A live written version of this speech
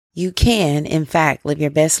You can, in fact, live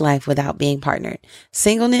your best life without being partnered.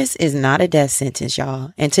 Singleness is not a death sentence,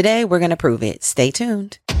 y'all. And today we're going to prove it. Stay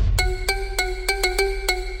tuned.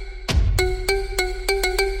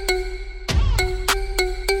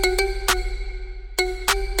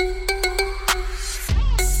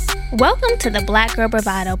 Welcome to the Black Girl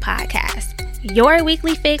Bravado podcast, your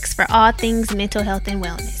weekly fix for all things mental health and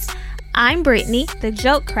wellness. I'm Brittany, the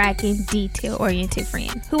joke-cracking, detail-oriented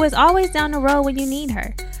friend who is always down the road when you need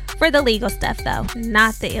her. For the legal stuff, though,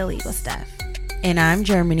 not the illegal stuff. And I'm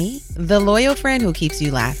Germany, the loyal friend who keeps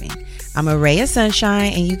you laughing. I'm a ray of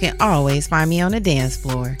sunshine, and you can always find me on the dance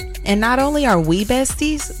floor. And not only are we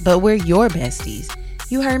besties, but we're your besties.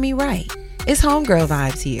 You heard me right. It's homegirl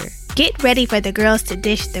vibes here. Get ready for the girls to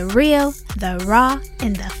dish the real, the raw,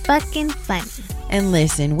 and the fucking funny. And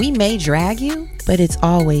listen, we may drag you, but it's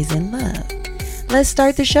always in love. Let's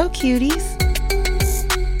start the show, cuties.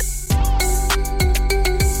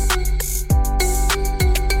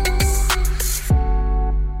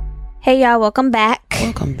 Hey y'all, welcome back.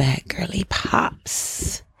 Welcome back, girly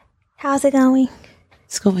pops. How's it going?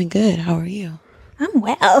 It's going good. How are you? I'm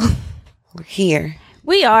well. We're here.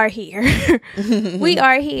 We are here. We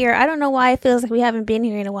are here. I don't know why it feels like we haven't been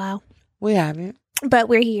here in a while. We haven't. But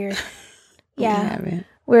we're here. Yeah. We haven't.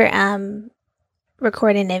 We're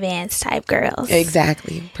recording advance type girls.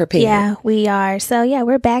 Exactly. Prepared. Yeah, we are. So yeah,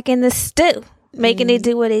 we're back in the stew, making it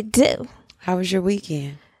do what it do. How was your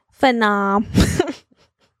weekend? Phenom.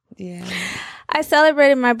 Yeah. I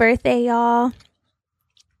celebrated my birthday, y'all.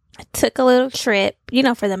 I took a little trip. You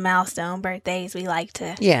know, for the milestone birthdays, we like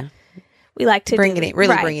to bring it in.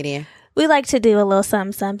 Really bring it in. We like to do a little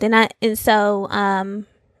something. So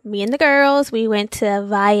me and the girls, we went to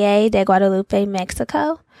Valle de Guadalupe,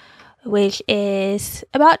 Mexico, which is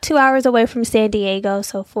about 2 hours away from San Diego,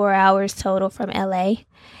 so 4 hours total from LA.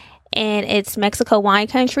 And it's Mexico wine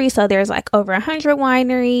country, so there's like over 100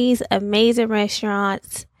 wineries, amazing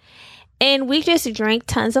restaurants. And we just drank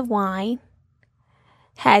tons of wine,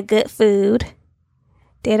 had good food,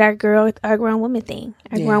 did our grown woman thing,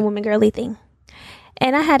 grown woman girly thing.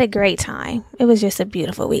 And I had a great time. It was just a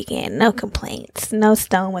beautiful weekend. No complaints. No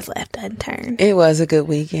stone was left unturned. It was a good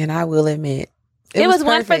weekend, I will admit. It was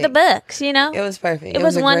one for the books, you know? It was perfect. It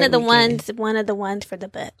was one of the ones for the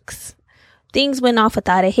books. Things went off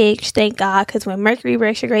without a hitch, thank God, because when Mercury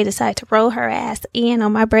retrograde decided to roll her ass in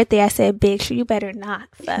on my birthday, I said, "Big, you better not.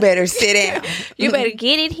 Better sit down. You better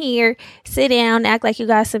get in here, sit down, act like you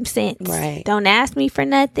got some sense. Right. Don't ask me for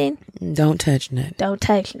nothing. Don't touch nothing. Don't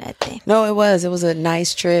touch nothing." No, it was a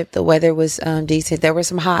nice trip. The weather was decent. There were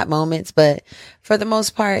some hot moments, but for the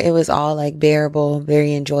most part, it was all like bearable,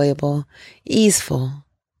 very enjoyable, easeful.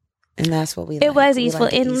 And that's what we like. It was easeful.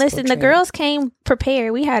 And listen, the girls came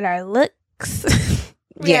prepared. We had our looks.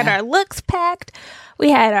 We had our looks packed. We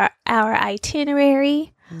had our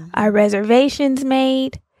itinerary, our reservations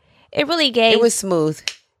made. It really gave. It was smooth.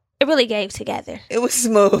 It really gave together. It was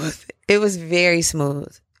smooth. It was very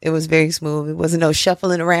smooth. It was very smooth. It wasn't no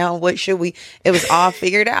shuffling around. What should we? It was all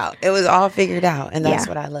figured out. It was all figured out. And that's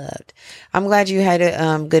what I loved. I'm glad you had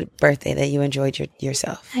a good birthday, that you enjoyed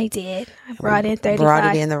yourself. I did. I brought in 35.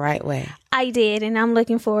 Brought it in the right way. I did. And I'm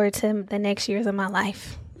looking forward to the next years of my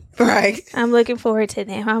life. Right. I'm looking forward to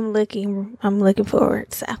them. I'm looking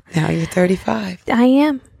forward. So now you're 35. I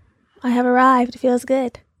am. I have arrived. It feels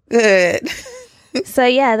good. Good. So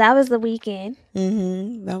yeah, that was the weekend.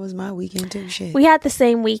 That was my weekend too. Shit. We had the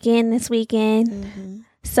same weekend this weekend.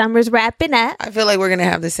 Summer's wrapping up. I feel like we're gonna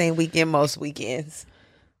have the same weekend most weekends.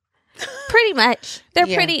 Pretty much. The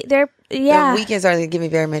weekends are giving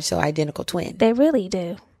very much so identical twin. They really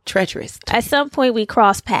do. Treacherous. At some point we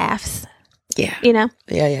cross paths. Yeah. You know?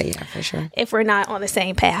 Yeah, for sure. If we're not on the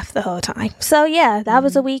same path the whole time. So yeah, that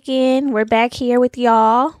was a weekend. We're back here with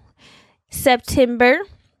y'all. September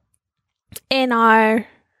in our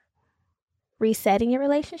Resetting Your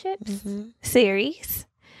Relationships series.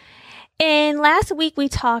 And last week we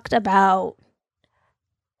talked about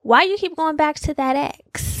why you keep going back to that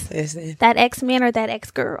ex. Listen. That ex-man or that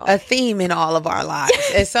ex-girl. A theme in all of our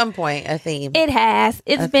lives. At some point, a theme. It has.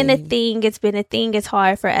 It's been a thing. It's been a thing. It's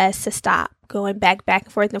hard for us to stop going back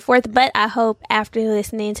and forth. But I hope after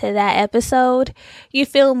listening to that episode, you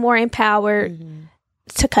feel more empowered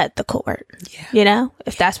to cut the cord. Yeah. You know,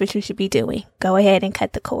 if that's what you should be doing, go ahead and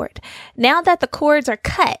cut the cord. Now that the cords are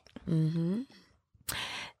cut,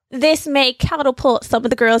 this may catapult some of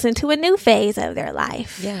the girls into a new phase of their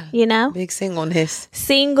life. Yeah. You know? Big singleness.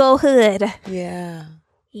 Singlehood. Yeah.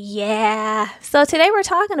 Yeah. So today we're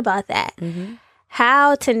talking about that.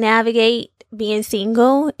 how to navigate being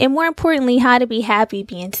single, and more importantly, how to be happy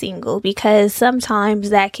being single, because sometimes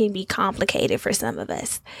that can be complicated for some of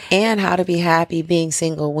us. And how to be happy being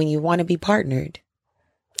single when you want to be partnered.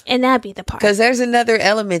 And that'd be the part. Because there's another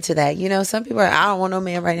element to that. You know, some people are, I don't want no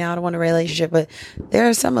man right now. I don't want a relationship. But there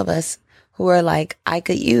are some of us who are like, I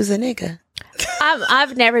could use a nigga.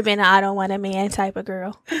 I've never been an I don't want a man type of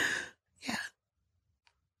girl. Yeah.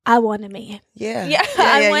 I want a man. Yeah.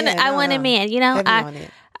 I want a man. You know,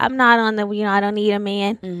 I'm not on the, you know, I don't need a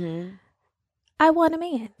man. Mm-hmm. I want a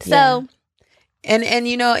man. Yeah. So. And,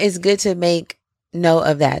 you know, it's good to make note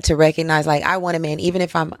of that, to recognize, like, I want a man, even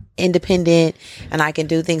if I'm independent and I can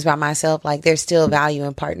do things by myself, like, there's still value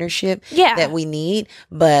in partnership that we need.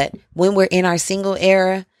 But when we're in our single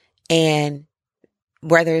era, and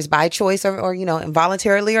whether it's by choice or you know,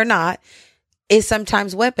 involuntarily or not, it's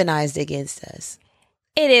sometimes weaponized against us.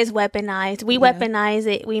 It is weaponized. We weaponize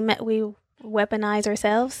it. We weaponize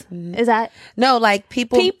ourselves. Mm-hmm. Is that no? Like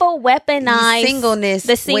people weaponize singleness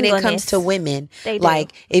when it comes to women. They do.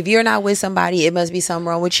 Like, if you're not with somebody, it must be something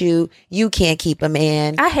wrong with you. You can't keep a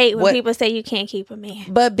man. I hate when people say you can't keep a man.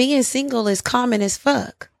 But being single is common as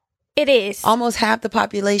fuck. It is. Almost half the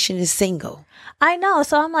population is single. I know.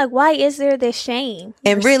 So I'm like, why is there this shame?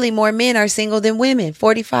 And really, more men are single than women.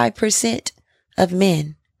 45% of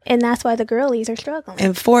men. And that's why the girlies are struggling.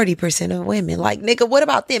 And 40% of women. Like, nigga, what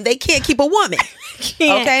about them? They can't keep a woman.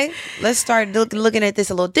 Okay? Let's start looking at this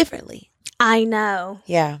a little differently. I know.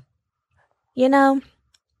 Yeah. You know,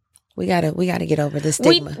 we gotta get over the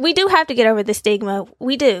stigma. We do have to get over the stigma.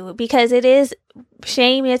 We do, because it is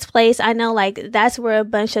shame its place. I know, like, that's where a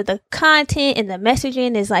bunch of the content and the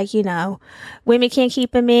messaging is, like, you know, women can't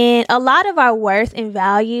keep a man. A lot of our worth and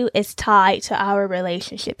value is tied to our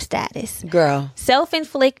relationship status. Girl.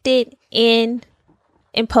 Self-inflicted and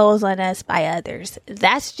imposed on us by others.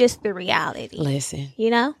 That's just the reality. Listen. You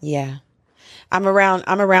know? Yeah. I'm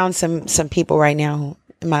around some people right now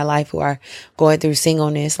in my life who are going through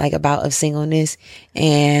singleness, like a bout of singleness,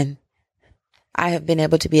 and I have been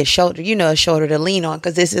able to be a shoulder to lean on,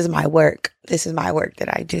 because this is my work. This is my work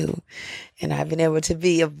that I do. And I've been able to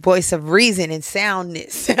be a voice of reason and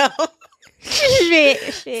soundness.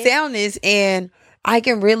 Soundness. And I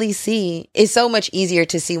can really see, it's so much easier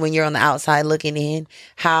to see when you're on the outside looking in,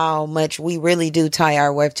 how much we really do tie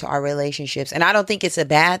our worth to our relationships. And I don't think it's a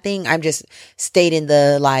bad thing. I'm just stating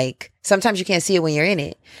the, like, sometimes you can't see it when you're in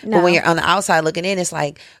it. No. But when you're on the outside looking in, it's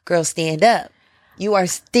like, girl, stand up. You are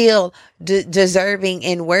still deserving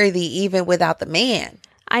and worthy even without the man.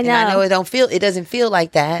 I know. And I know it doesn't feel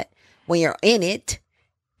like that when you're in it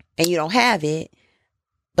and you don't have it,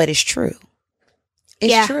 but it's true.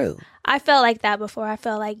 It's true. I felt like that before. I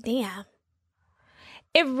felt like, damn.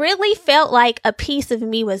 It really felt like a piece of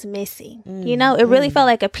me was missing. Mm-hmm. You know, it really felt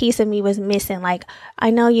like a piece of me was missing. Like, I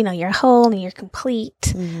know, you know, you're whole and you're complete.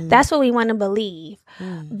 Mm-hmm. That's what we want to believe.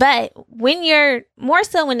 Mm-hmm. But when you're, more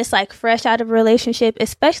so when it's like fresh out of a relationship,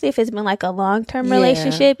 especially if it's been like a long-term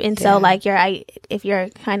relationship. And so like if you're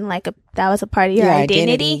kind of like that was a part of your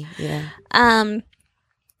identity.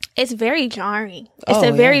 It's very jarring. It's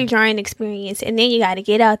a very jarring experience. And then you got to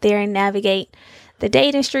get out there and navigate the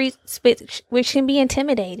dating streets, which can be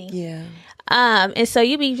intimidating. Yeah. And so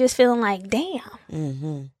you be just feeling like, damn.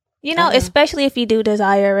 Mm-hmm. You know, especially if you do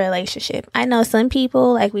desire a relationship. I know some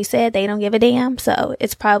people, like we said, they don't give a damn. So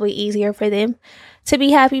it's probably easier for them to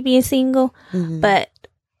be happy being single. Mm-hmm. But,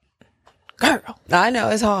 girl. I know,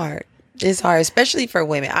 it's hard. It's hard, especially for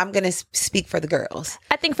women. I'm going to speak for the girls.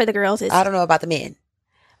 I think for the girls, I don't know about the men.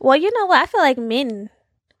 Well, you know what? I feel like men,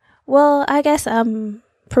 well, I guess I'm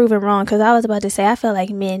proven wrong, because I was about to say, I feel like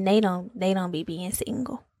men, they don't be being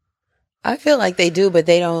single. I feel like they do, but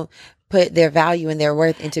they don't put their value and their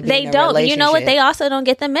worth into being in a relationship. You know what? They also don't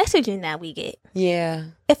get the messaging that we get. Yeah.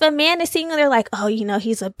 If a man is single, they're like, oh, you know,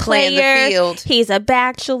 he's a player. Playing the field. He's a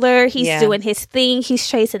bachelor. He's doing his thing. He's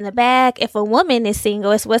chasing the bag. If a woman is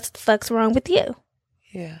single, it's what the fuck's wrong with you?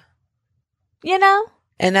 Yeah. You know?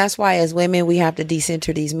 And that's why, as women, we have to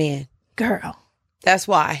decenter these men. Girl. That's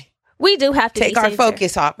why. We do have to take our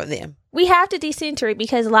focus off of them. We have to decenter it,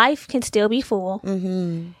 because life can still be full.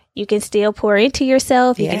 Mm-hmm. You can still pour into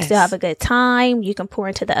yourself. You can still have a good time. You can pour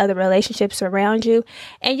into the other relationships around you.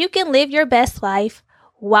 And you can live your best life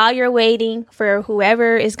while you're waiting for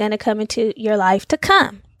whoever is going to come into your life to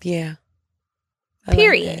come. Yeah.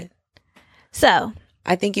 Period. So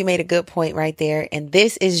I think you made a good point right there. And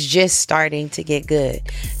this is just starting to get good.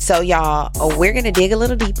 So y'all, we're going to dig a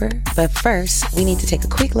little deeper. But first, we need to take a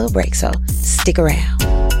quick little break. So stick around.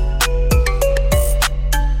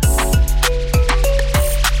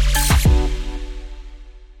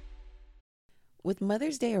 With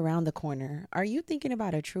Mother's Day around the corner, are you thinking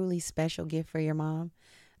about a truly special gift for your mom?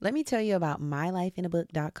 Let me tell you about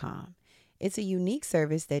mylifeinabook.com. It's a unique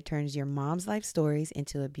service that turns your mom's life stories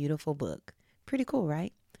into a beautiful book. Pretty cool,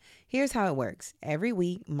 right? Here's how it works. Every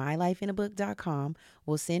week, mylifeinabook.com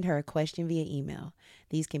will send her a question via email.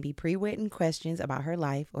 These can be pre-written questions about her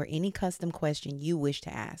life or any custom question you wish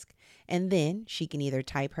to ask. And then she can either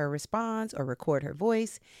type her response or record her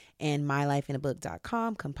voice, and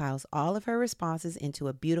mylifeinabook.com compiles all of her responses into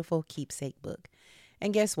a beautiful keepsake book.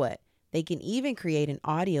 And guess what? They can even create an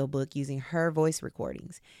audiobook using her voice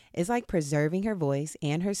recordings. It's like preserving her voice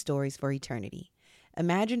and her stories for eternity.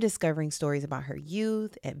 Imagine discovering stories about her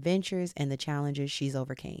youth, adventures, and the challenges she's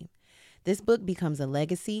overcame. This book becomes a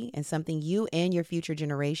legacy and something you and your future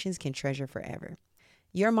generations can treasure forever.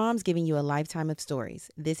 Your mom's giving you a lifetime of stories.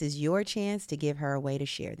 This is your chance to give her a way to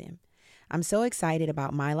share them. I'm so excited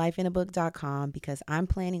about mylifeinabook.com because I'm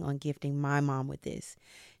planning on gifting my mom with this.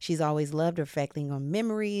 She's always loved reflecting on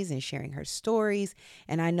memories and sharing her stories,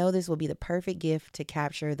 and I know this will be the perfect gift to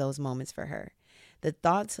capture those moments for her. The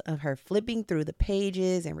thoughts of her flipping through the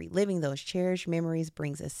pages and reliving those cherished memories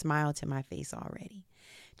brings a smile to my face already.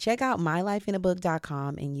 Check out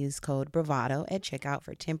mylifeinabook.com and use code BRAVADO at checkout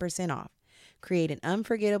for 10% off. Create an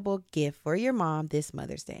unforgettable gift for your mom this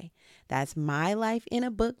Mother's Day. That's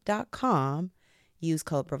mylifeinabook.com. Use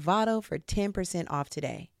code BRAVADO for 10% off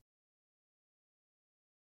today.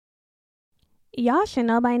 Y'all should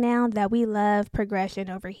know by now that we love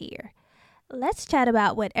progression over here. Let's chat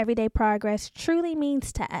about what everyday progress truly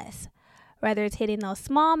means to us. Whether it's hitting those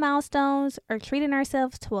small milestones or treating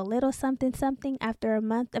ourselves to a little something after a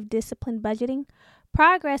month of disciplined budgeting,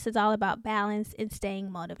 progress is all about balance and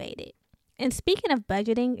staying motivated. And speaking of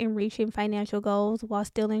budgeting and reaching financial goals while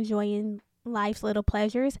still enjoying life's little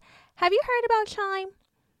pleasures, have you heard about Chime?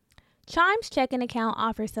 Chime's checking account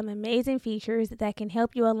offers some amazing features that can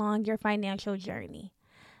help you along your financial journey.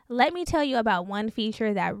 Let me tell you about one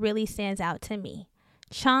feature that really stands out to me.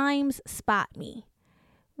 Chime's Spot Me.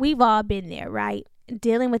 We've all been there, right?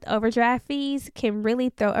 Dealing with overdraft fees can really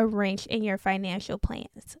throw a wrench in your financial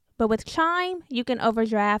plans. But with Chime, you can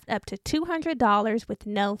overdraft up to $200 with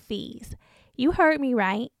no fees. You heard me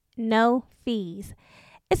right. No fees.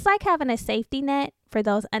 It's like having a safety net for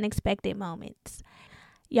those unexpected moments.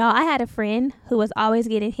 Y'all, I had a friend who was always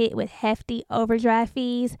getting hit with hefty overdraft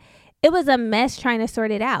fees. It was a mess trying to sort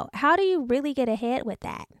it out. How do you really get ahead with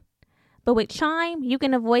that? But with Chime, you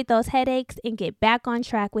can avoid those headaches and get back on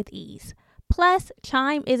track with ease. Plus,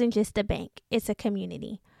 Chime isn't just a bank, it's a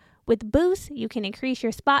community. With Boost, you can increase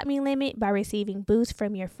your Spot Me limit by receiving boosts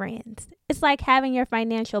from your friends. It's like having your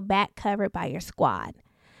financial back covered by your squad.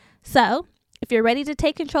 So, if you're ready to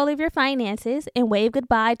take control of your finances and wave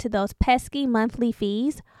goodbye to those pesky monthly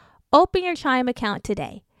fees, open your Chime account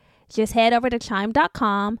today. Just head over to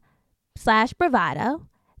chime.com/bravado.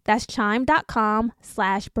 That's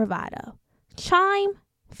chime.com/bravado. Chime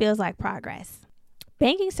feels like progress.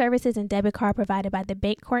 Banking services and debit card provided by the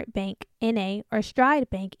Bancorp Bank, N.A. or Stride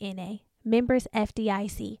Bank, N.A. Members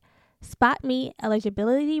FDIC. Spot Me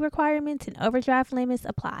eligibility requirements and overdraft limits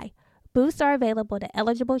apply. Boosts are available to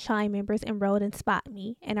eligible Chime members enrolled in Spot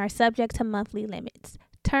Me and are subject to monthly limits.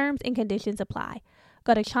 Terms and conditions apply.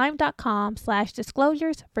 Go to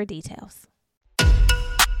chime.com/disclosures for details.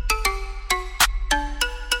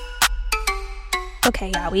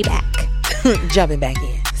 Okay, y'all, we back. Jumping back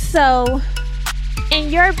in. So,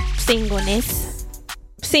 in your singleness,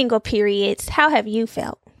 single periods, how have you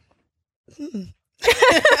felt?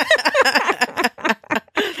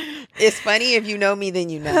 It's funny, if you know me, then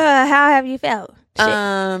you know. How have you felt?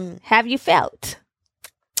 Have you felt?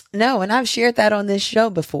 No, and I've shared that on this show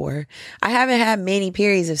before. I haven't had many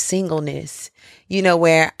periods of singleness,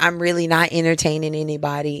 where I'm really not entertaining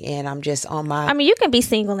anybody and I'm just on my... I mean, you can be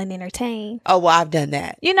single and entertain. Oh, well, I've done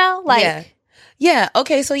that. Yeah.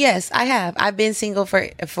 Okay. So yes, I have. I've been single for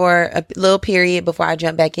a little period before I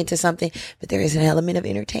jump back into something, but there is an element of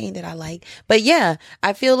entertain that I like. But yeah,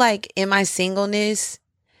 I feel like in my singleness,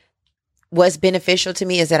 what's beneficial to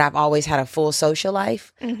me is that I've always had a full social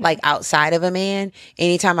life, like outside of a man.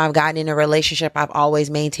 Anytime I've gotten in a relationship, I've always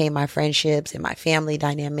maintained my friendships and my family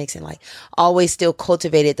dynamics and always still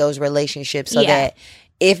cultivated those relationships so that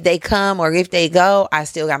if they come or if they go, I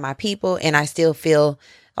still got my people and I still feel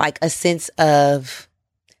like a sense of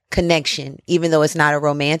connection, even though it's not a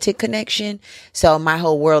romantic connection. So my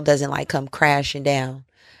whole world doesn't come crashing down.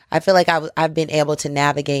 I feel like I've been able to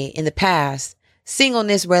navigate in the past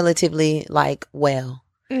singleness relatively well.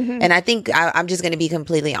 And I think I'm just going to be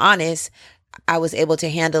completely honest. I was able to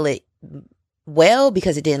handle it well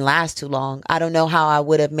because it didn't last too long. I don't know how I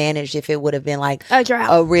would have managed if it would have been like a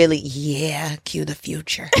drought. Cue the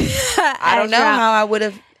future. I don't know how I would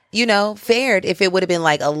have, fared if it would have been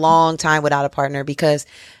like a long time without a partner, because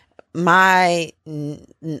my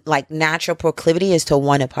natural proclivity is to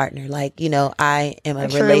want a partner. Like, I am a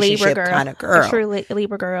relationship kind of girl. A true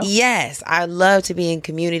Libra girl. Yes. I love to be in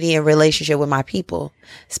community and relationship with my people,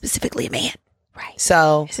 specifically a man. Right.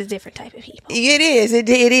 So it's a different type of people. It is. It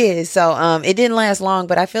is. So it didn't last long,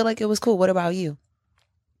 but I feel like it was cool. What about you?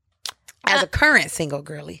 As a current single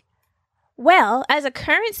girly. Well, as a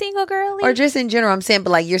current single girly. Or just in general, I'm saying,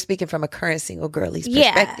 but like you're speaking from a current single girly's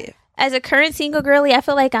perspective. Yeah. As a current single girly, I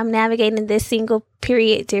feel like I'm navigating this single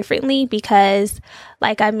period differently because,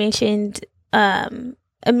 like I mentioned a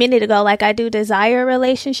minute ago, like I do desire a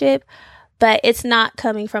relationship, but it's not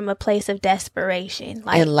coming from a place of desperation.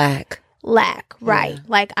 Like, and lack, right. Yeah.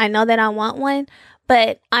 Like I know that I want one,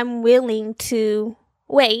 but I'm willing to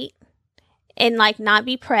wait and like not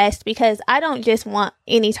be pressed, because I don't just want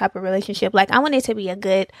any type of relationship. Like I want it to be a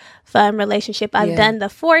good, fun relationship. I've done the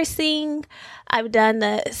forcing, I've done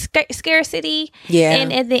the scarcity. Yeah.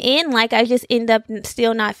 And at the end, like I just end up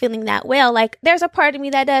still not feeling that well. Like there's a part of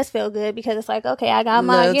me that does feel good because it's like, okay, I got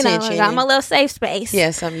my, I got my little safe space.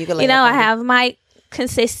 Yeah. Something you can lay I have my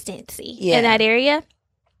consistency in that area.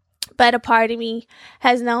 But a part of me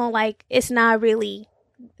has known like it's not really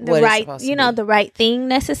the right, the right thing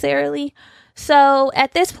necessarily. So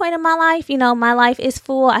at this point in my life, my life is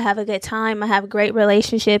full. I have a good time. I have great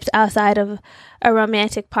relationships outside of a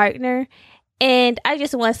romantic partner. And I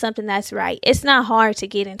just want something that's right. It's not hard to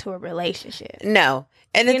get into a relationship. No.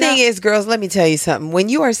 And the thing is, girls, let me tell you something. When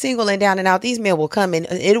you are single and down and out, these men will come and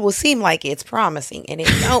it will seem like it's promising, and it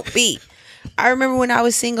don't be. I remember when I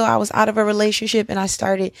was single, I was out of a relationship and I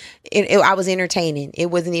started, I was entertaining. It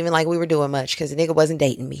wasn't even like we were doing much because the nigga wasn't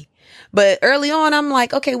dating me. But early on, I'm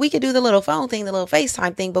like, okay, we could do the little phone thing, the little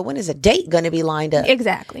FaceTime thing, but when is a date going to be lined up?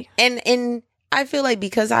 Exactly. And I feel like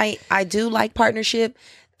because I do like partnership,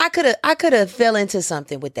 I could have fell into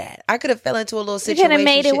something with that. I could have fell into a little situation. You could have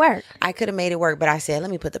made it work. I could have made it work, but I said, let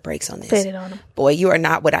me put the brakes on this. Put it on them. Boy, you are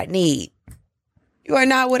not what I need. You are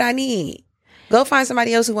not what I need. Go find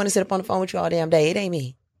somebody else who want to sit up on the phone with you all damn day. It ain't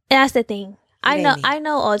me. That's the thing. I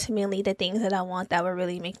know ultimately the things that I want that would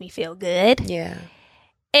really make me feel good. Yeah.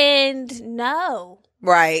 And no.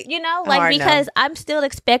 Right. Because I'm still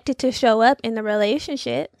expected to show up in the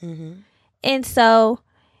relationship. Mm-hmm. And so,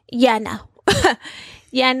 no.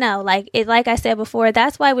 No. Like I said before,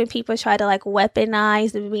 that's why when people try to like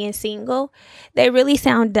weaponize being single, they really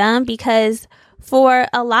sound dumb, because for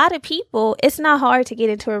a lot of people, it's not hard to get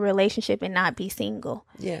into a relationship and not be single.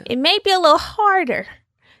 Yeah. It may be a little harder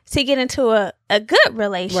to get into a good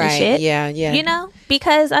relationship. Right. Yeah.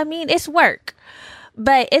 Because it's work.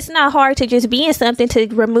 But it's not hard to just be in something to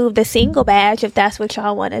remove the single badge if that's what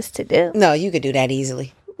y'all want us to do. No, you could do that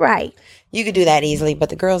easily. Right. You could do that easily, but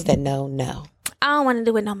the girls that know. I don't want to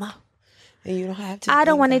do it no more. And you don't have to. I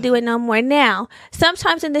don't want to do it no more. Now,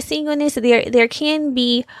 sometimes in the singleness, there can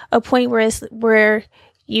be a point where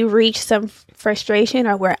you reach some frustration,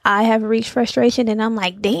 or where I have reached frustration, and I'm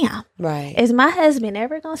like, damn. Right. Is my husband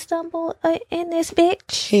ever going to stumble in this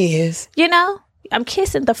bitch? He is. I'm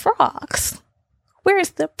kissing the frogs.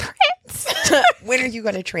 Where's the prince? When are you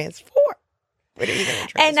going to transform?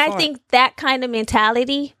 And I think that kind of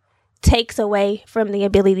mentality takes away from the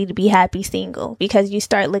ability to be happy single, because you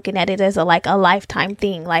start looking at it as a lifetime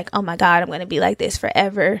thing. Like, oh my God, I'm going to be like this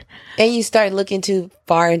forever. And you start looking too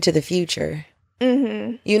far into the future.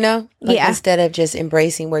 Mm-hmm. Instead of just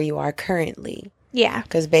embracing where you are currently. Yeah.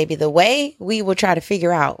 Because baby, the way we will try to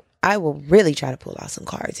figure out, I will really try to pull out some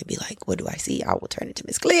cards and be like, what do I see? I will turn into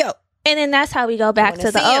Miss Cleo. And then that's how we go back to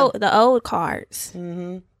the old cards.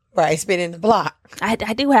 Mm-hmm. Right, spinning the block. I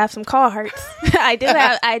do have some cards. I do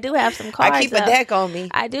have some cards. I keep a deck on me.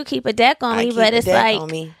 I do keep a deck on me, but it's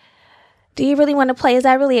like, do you really want to play? Is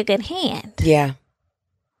that really a good hand? Yeah.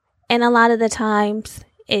 And a lot of the times,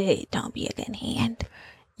 it don't be a good hand.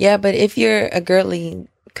 Yeah, but if you're a girly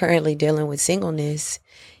currently dealing with singleness,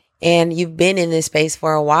 and you've been in this space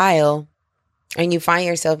for a while, and you find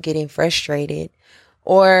yourself getting frustrated,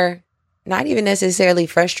 or not even necessarily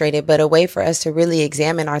frustrated, but a way for us to really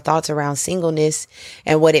examine our thoughts around singleness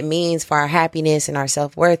and what it means for our happiness and our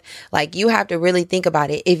self-worth. Like, you have to really think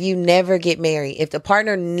about it. If you never get married, if the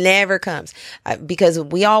partner never comes, because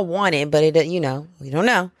we all want it, but we don't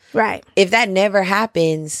know. Right. If that never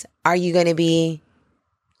happens, are you going to be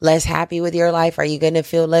less happy with your life? Are you going to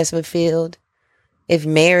feel less fulfilled? If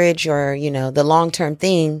marriage or, the long-term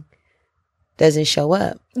thing doesn't show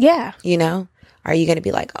up. Yeah. are you going to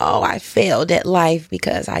be like, oh, I failed at life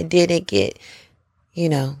because I didn't get,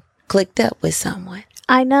 clicked up with someone?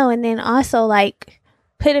 I know. And then also like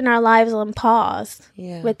putting our lives on pause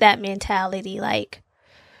with that mentality. Like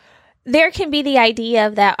there can be the idea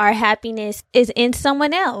of that our happiness is in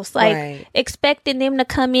someone else, like expecting them to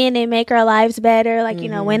come in and make our lives better. Like,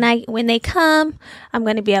 when they come, I'm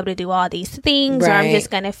going to be able to do all these things, or I'm just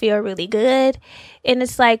going to feel really good. And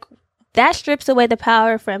it's like that strips away the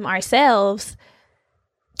power from ourselves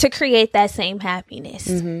to create that same happiness.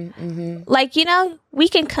 Like, we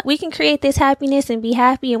can create this happiness and be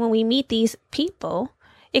happy. And when we meet these people,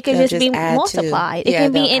 it can just be multiplied. It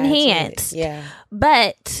can be enhanced. Yeah.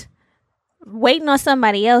 But waiting on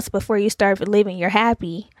somebody else before you start living your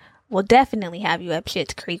happy will definitely have you up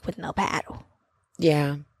shit's creek with no paddle.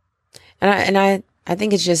 Yeah. And I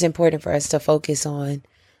think it's just important for us to focus on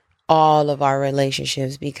all of our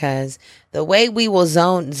relationships, because the way we will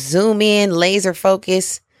zoom in, laser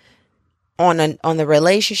focus on the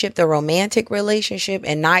relationship, the romantic relationship,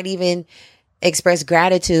 and not even express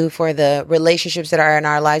gratitude for the relationships that are in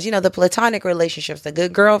our lives. The platonic relationships, the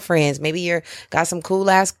good girlfriends, maybe you're got some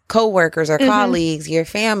cool ass coworkers or colleagues, your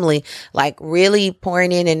family, like really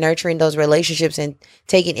pouring in and nurturing those relationships and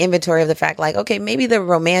taking inventory of the fact, like, okay, maybe the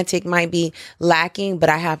romantic might be lacking, but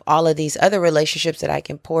I have all of these other relationships that I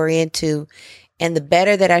can pour into. And the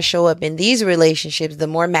better that I show up in these relationships, the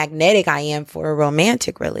more magnetic I am for a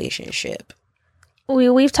romantic relationship.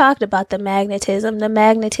 We've talked about the magnetism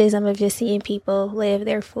of just seeing people live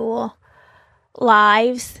their full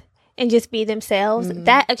lives and just be themselves.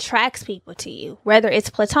 That attracts people to you, whether it's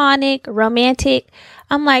platonic, romantic.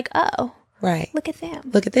 I'm like, oh, right. Look at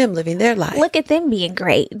them. Look at them living their life. Look at them being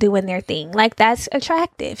great, doing their thing. Like, that's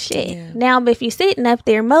attractive shit. Yeah. Now, but if you're sitting up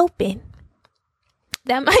there moping,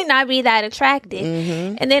 that might not be that attractive.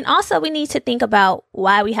 And then also we need to think about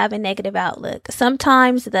why we have a negative outlook.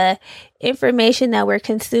 Sometimes the information that we're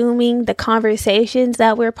consuming, the conversations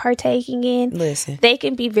that we're partaking in, they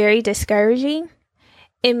can be very discouraging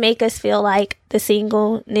and make us feel like the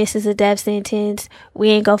singleness is a death sentence. We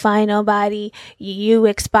ain't gonna find nobody. You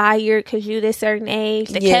expired because you this certain age.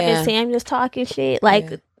 The Kevin Samuels talking shit.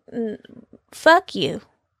 Like, fuck you.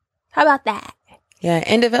 How about that? Yeah,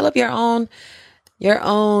 and develop your own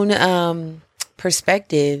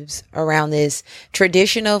perspectives around this.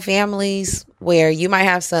 Traditional families, where you might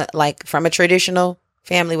have some, like, from a traditional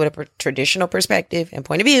family with a traditional perspective and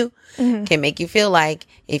point of view, can make you feel like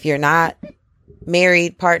if you're not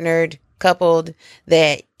married, partnered, coupled,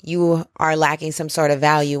 that you are lacking some sort of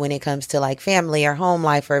value when it comes to like family or home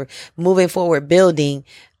life or moving forward, building.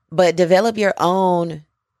 But develop your own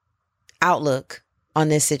outlook on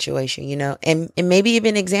this situation, and maybe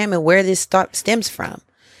even examine where this thought stems from.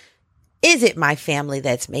 Is it my family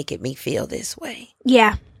that's making me feel this way?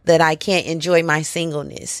 Yeah. That I can't enjoy my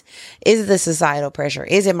singleness? Is it the societal pressure?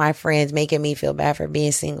 Is it my friends making me feel bad for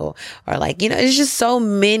being single? Or like, it's just so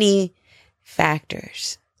many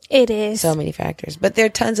factors. It is. So many factors. But there are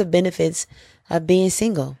tons of benefits of being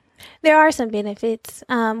single. There are some benefits.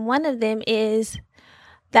 One of them is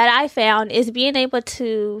that I found is being able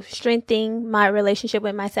to strengthen my relationship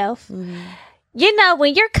with myself.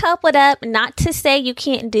 When you're coupled up, not to say you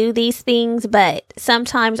can't do these things, but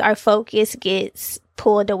sometimes our focus gets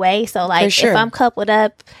pulled away. So like if I'm coupled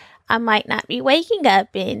up, I might not be waking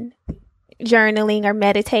up and journaling or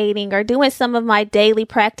meditating or doing some of my daily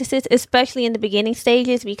practices, especially in the beginning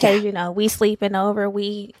stages, because, we sleeping over,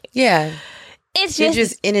 it's you're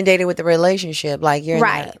just inundated with the relationship. Like you're in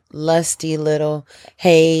that lusty little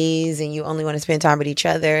haze and you only want to spend time with each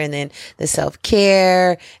other. And then the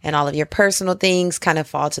self-care and all of your personal things kind of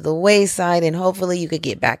fall to the wayside, and hopefully you could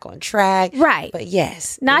get back on track. Right. But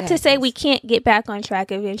yes. Not to say we can't get back on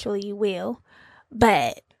track. Eventually you will.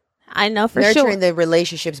 But I know for sure. Nurturing the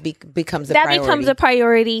relationships becomes a priority. That becomes a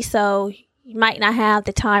priority. So you might not have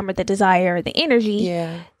the time or the desire or the energy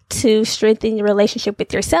to strengthen your relationship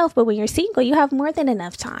with yourself. But when you're single, you have more than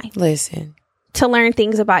enough time. To learn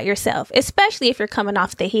things about yourself, especially if you're coming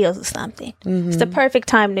off the heels of something. It's the perfect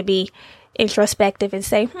time to be introspective and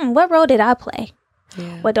say, what role did I play?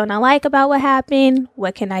 What don't I like about what happened?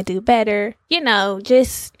 What can I do better?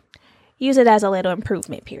 Just use it as a little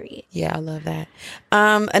improvement period. Yeah, I love that.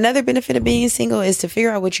 Another benefit of being single is to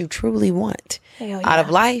figure out what you truly want out of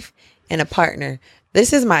life and a partner.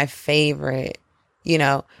 This is my favorite,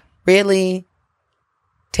 really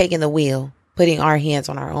taking the wheel, putting our hands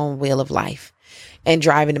on our own wheel of life and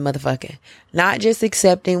driving the motherfucker. Not just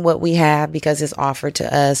accepting what we have because it's offered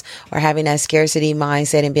to us, or having that scarcity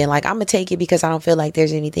mindset and being like, I'm going to take it because I don't feel like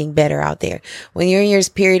there's anything better out there. When you're in your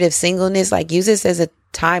period of singleness, like use this as a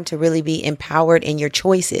time to really be empowered in your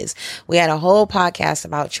choices. We had a whole podcast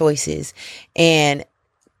about choices, and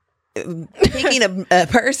picking a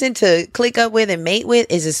person to click up with and mate with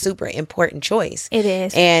is a super important choice. It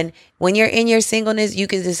is. And when you're in your singleness, you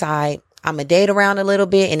can decide, I'm going to date around a little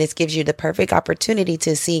bit, and it gives you the perfect opportunity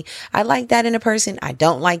to see, I like that in a person. I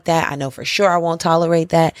don't like that. I know for sure I won't tolerate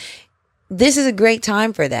that. This is a great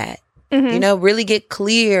time for that. You know, really get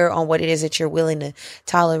clear on what it is that you're willing to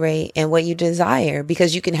tolerate and what you desire,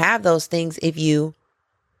 because you can have those things if you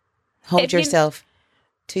hold yourself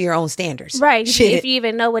to your own standards. Right. If you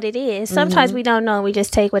even know what it is. Sometimes we don't know. We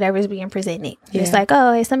just take whatever's being presented. Yeah. It's like,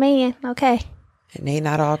 oh, it's a man. Okay. And they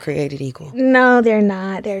not all created equal. No, they're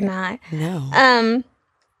not. They're not. No.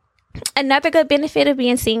 Another good benefit of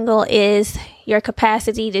being single is your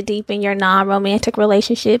capacity to deepen your non-romantic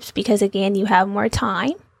relationships, because again, you have more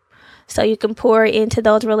time. So you can pour into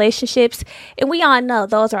those relationships. And we all know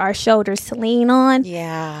those are our shoulders to lean on.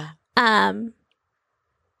 Yeah.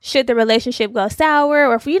 Should the relationship go sour,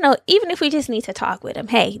 or if, you know, even if we just need to talk with them,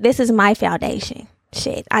 hey, this is my foundation.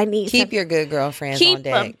 Shit, I need keep your good girlfriends on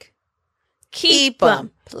deck. Keep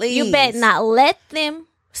them. Please. You better not let them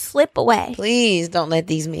slip away. Please don't let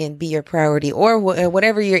these men be your priority, or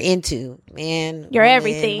whatever you're into, man. You're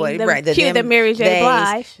everything. The Mary J.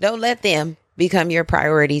 Blige. Don't let them become your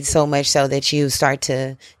priority so much so that you start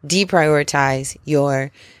to deprioritize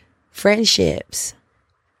your friendships.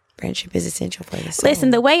 Friendship is essential for the soul.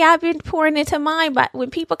 Listen, the way I've been pouring into mine, but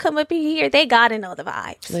when people come up in here, they gotta know the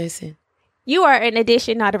vibes. Listen, you are an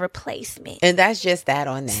addition, not a replacement. And that's just that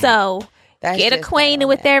on that. So get acquainted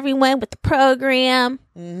with everyone, with the program.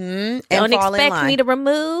 Mm-hmm. Don't expect me to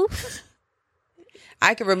remove.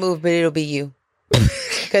 I can remove, but it'll be you.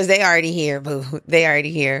 Because they already here, boo. They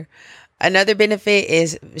already here. Another benefit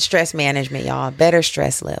is stress management, y'all. Better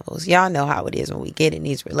stress levels. Y'all know how it is when we get in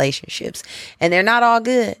these relationships. And they're not all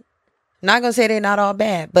good. I'm not going to say they're not all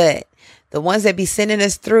bad, but the ones that be sending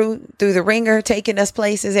us through the ringer, taking us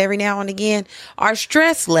places every now and again, our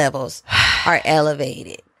stress levels are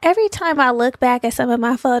elevated. Every time I look back at some of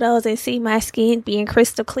my photos and see my skin being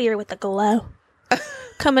crystal clear with the glow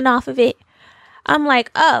coming off of it, I'm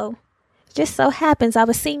like, oh, just so happens I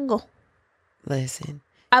was single. Listen.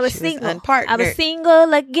 I was single. I was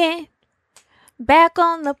single again. Back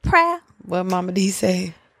on the prowl. What Mama D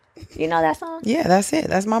say? You know that song? Yeah, that's it.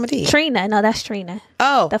 That's Mama D. Trina. No, that's Trina.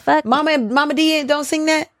 Oh. The fuck? Mama D don't sing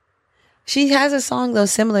that? She has a song, though,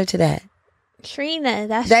 similar to that. Trina.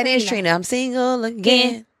 That is Trina. I'm single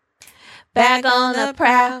again. Back on the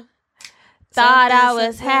prowl. Thought I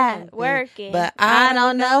was hard working, but I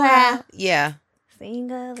don't know how. Yeah.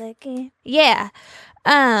 Single again. Yeah.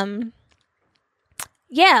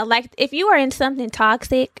 Yeah, like if you are in something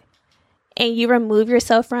toxic and you remove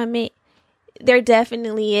yourself from it, there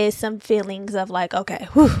definitely is some feelings of like, okay,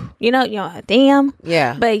 whew, you know, damn.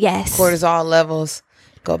 Yeah. But yes. Cortisol levels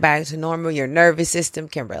go back to normal. Your nervous system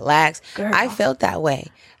can relax. Girl. I felt that way.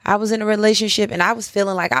 I was in a relationship and I was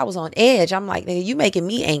feeling like I was on edge. I'm like, nigga, you making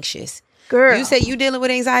me anxious. Girl. You said you dealing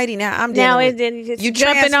with anxiety. Now I'm dealing with you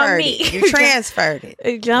jumping on me. You transferred it.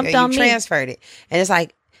 You jumped on me. You transferred it. And it's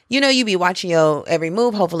like, you know, you be watching your every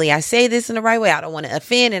move. Hopefully I say this in the right way. I don't want to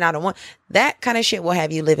offend, and I don't want that kind of shit will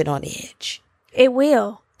have you living on edge. It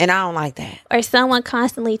will. And I don't like that. Or someone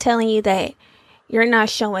constantly telling you that you're not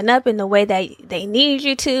showing up in the way that they need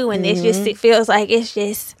you to. And it feels like it's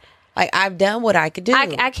just like I've done what I could do.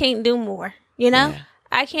 I can't do more. You know, Yeah.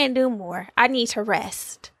 I can't do more. I need to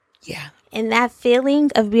rest. Yeah. And that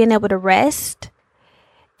feeling of being able to rest,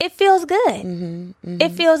 it feels good. It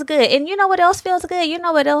feels good. And you know what else feels good? You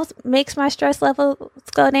know what else makes my stress levels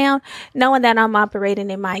go down? Knowing that I'm operating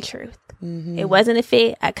in my truth. It wasn't a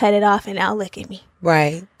fit. I cut it off and now look at me.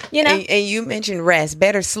 Right. You know? And you mentioned rest.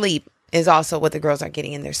 Better sleep is also what the girls are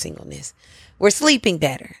getting in their singleness. We're sleeping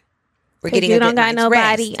better. We're getting you a don't good got night's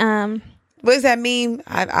nobody. rest. What does that mean?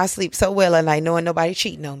 I sleep so well at night knowing nobody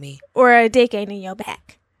cheating on me. Or a dick ain't in your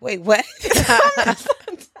back. Wait, what?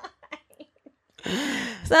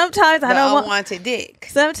 Sometimes I don't want unwanted dick.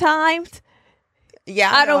 Sometimes,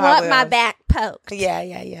 yeah, I don't want my back poked.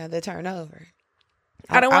 Yeah. The turnover.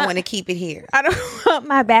 I want to keep it here. I don't want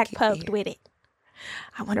my back poked with it.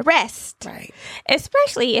 I want to rest. Right.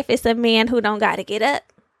 Especially if it's a man who don't got to get up.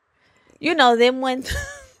 You know them ones.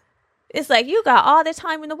 It's like you got all the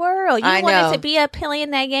time in the world. You wanted to be up playing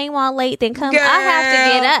that game all late, then come. Girl. I have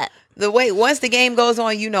to get up. Once the game goes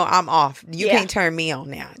on, you know I'm off. You can't turn me on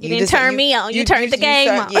now. You didn't turn me on. You turned the game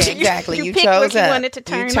on. Yeah, exactly. you chose what you up. wanted to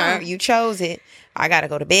turn on. You chose it. I gotta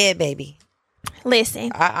go to bed, baby. Listen,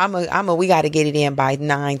 we gotta get it in by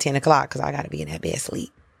 9, 10 o'clock because I gotta be in that bed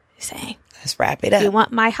asleep. Say, let's wrap it up. You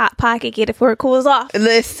want my Hot Pocket? Get it before it cools off.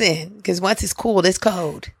 Listen, because once it's cold, it's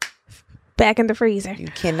cold. Back in the freezer. You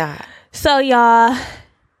cannot. So, y'all,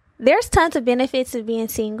 there's tons of benefits of being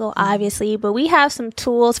single, obviously, but we have some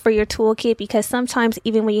tools for your toolkit because sometimes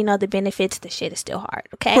even when you know the benefits, the shit is still hard,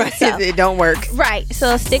 okay? Right, so, it don't work. Right.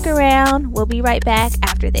 So stick around. We'll be right back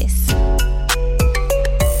after this.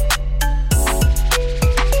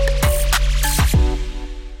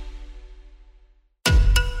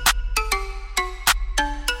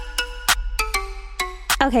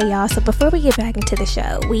 Okay, y'all, so before we get back into the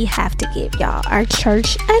show, we have to give y'all our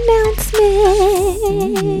church announcements.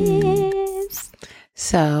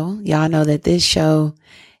 So, y'all know that this show,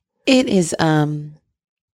 it is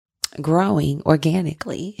growing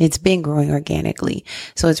organically. It's been growing organically.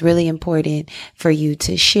 So it's really important for you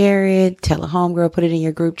to share it, tell a homegirl, put it in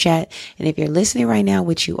your group chat. And if you're listening right now,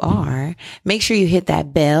 which you are, make sure you hit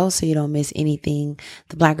that bell so you don't miss anything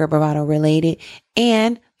the Black Girl Bravado related,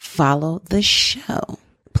 and follow the show.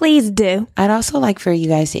 Please do. I'd also like for you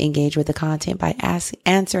guys to engage with the content by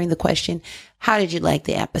answering the question, how did you like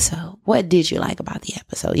the episode? What did you like about the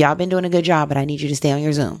episode? Y'all been doing a good job, but I need you to stay on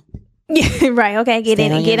your Zoom. Yeah, right. Okay, get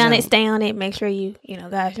in and get on it, stay on it. Make sure you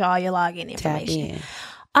got all your login information.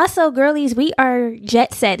 Also, girlies, we are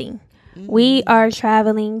jet setting. Mm-hmm. We are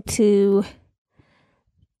traveling to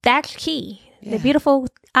Thatch Key, the beautiful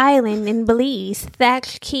island in Belize,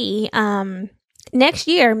 Thatch Key. Next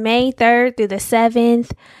year, May 3rd through the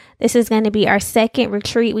 7th, this is going to be our second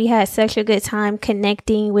retreat. We had such a good time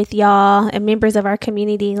connecting with y'all and members of our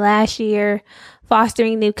community last year,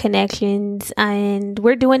 fostering new connections, and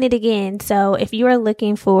we're doing it again. So if you are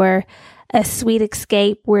looking for a sweet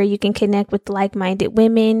escape where you can connect with like-minded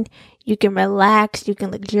women, you can relax, you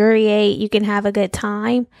can luxuriate, you can have a good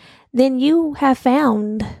time, then you have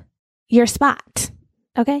found your spot.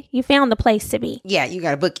 Okay, you found the place to be. Yeah, you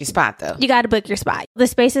got to book your spot, though. You got to book your spot. The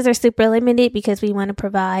spaces are super limited because we want to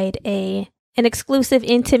provide an exclusive,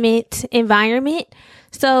 intimate environment.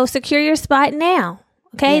 So secure your spot now.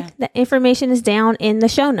 Okay, yeah. The information is down in the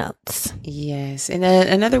show notes. Yes, and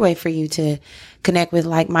another way for you to connect with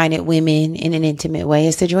like-minded women in an intimate way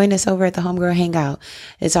is to join us over at the Homegirl Hangout.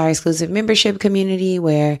 It's our exclusive membership community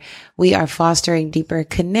where we are fostering deeper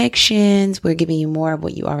connections. We're giving you more of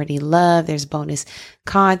what you already love. There's bonus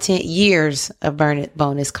content, years of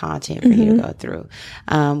bonus content for you to go through.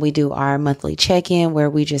 We do our monthly check-in where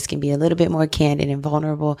we just can be a little bit more candid and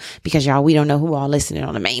vulnerable because, y'all, we don't know who all listening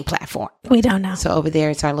on the main platform. We don't know. So over there,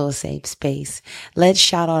 it's our little safe space. Let's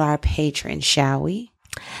shout out our patrons, shall we?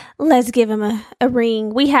 Let's give him a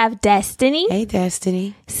ring. We have Destiny. Hey,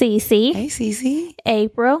 Destiny. Cece. Hey, Cece.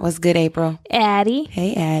 April. What's good, April? Addie.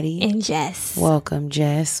 Hey, Addie. And Jess. Welcome,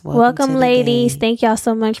 Jess. Welcome, ladies. Thank y'all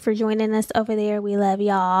so much for joining us over there. We love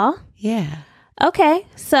y'all. Yeah. Okay,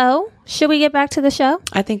 so should we get back to the show?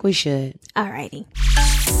 I think we should. Alrighty.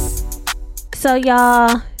 So,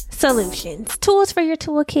 y'all, solutions. Tools for your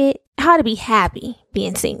toolkit. How to be happy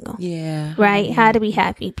being single. Yeah. Right? Mm-hmm. How to be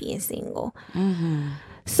happy being single. Mm-hmm.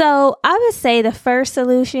 So I would say the first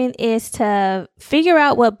solution is to figure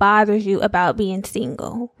out what bothers you about being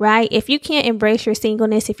single, right? If you can't embrace your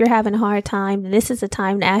singleness, if you're having a hard time, then this is a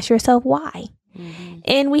time to ask yourself why. Mm-hmm.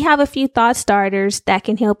 And we have a few thought starters that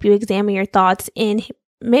can help you examine your thoughts and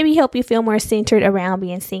maybe help you feel more centered around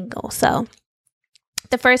being single. So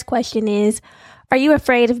the first question is, are you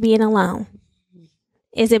afraid of being alone?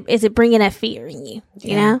 Is it bringing that fear in you?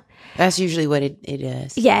 You know? That's usually what it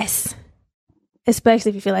does. Yes. Especially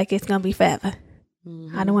if you feel like it's going to be forever.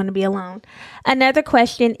 Mm-hmm. I don't want to be alone. Another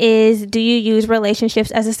question is, do you use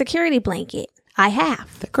relationships as a security blanket? I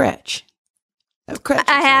have. The crutch.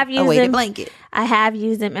 I have used a weighted blanket. I have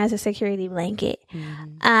used them as a security blanket.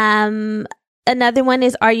 Mm-hmm. Another one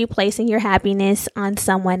is, are you placing your happiness on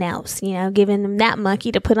someone else? You know, giving them that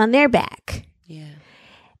monkey to put on their back. Yeah.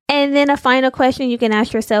 And then a final question you can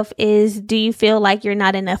ask yourself is, do you feel like you're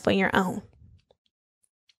not enough on your own?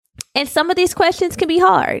 And some of these questions can be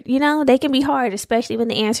hard. You know, they can be hard, especially when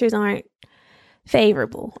the answers aren't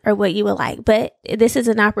favorable or what you would like. But this is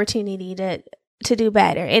an opportunity to do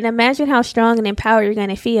better. And imagine how strong and empowered you're going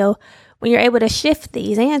to feel when you're able to shift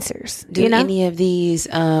these answers. Do any of these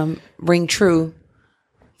ring true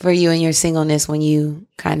for you in your singleness when you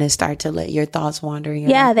kind of start to let your thoughts wander?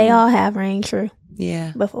 Yeah, they all have ring true.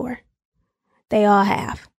 Yeah. Before. They all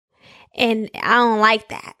have. And I don't like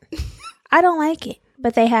that. I don't like it.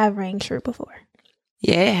 But they have rang true before.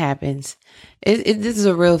 Yeah, it happens. This is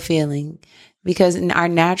a real feeling because in our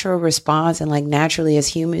natural response and like naturally as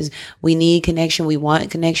humans, we need connection. We want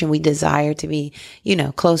connection. We desire to be,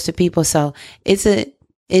 close to people. So it's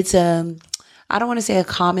a I don't want to say a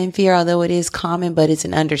common fear, although it is common, but it's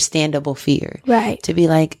an understandable fear. Right. To be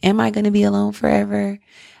like, am I going to be alone forever?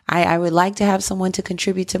 I would like to have someone to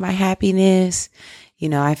contribute to my happiness. You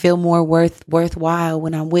know, I feel more worthwhile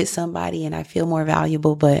when I'm with somebody, and I feel more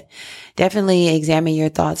valuable. But definitely examine your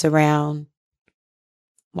thoughts around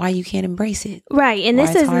why you can't embrace it. Right. And why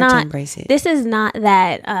this it's is hard not to embrace it. this is not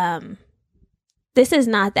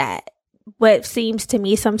that what seems to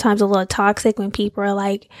me sometimes a little toxic when people are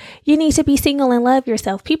like, you need to be single and love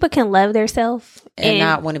yourself. People can love themselves and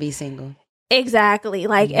not want to be single. Exactly.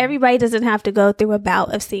 Like everybody doesn't have to go through a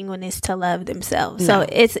bout of singleness to love themselves. No. So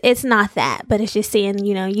it's not that, but it's just saying,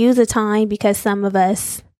 you know, use the time, because some of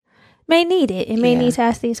us may need it and may need to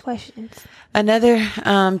ask these questions. Another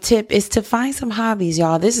tip is to find some hobbies,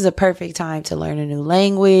 y'all. This is a perfect time to learn a new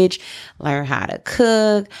language, learn how to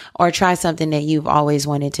cook, or try something that you've always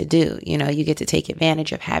wanted to do. You know, you get to take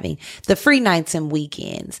advantage of having the free nights and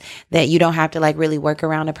weekends that you don't have to like really work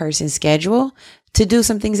around a person's schedule to do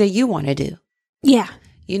some things that you want to do. Yeah.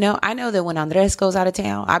 You know, I know that when Andres goes out of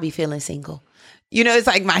town, I'll be feeling single. You know, it's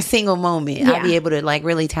like my single moment. Yeah. I'll be able to like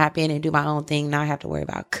really tap in and do my own thing. Not have to worry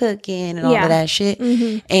about cooking and all of that shit.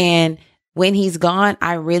 Mm-hmm. And when he's gone,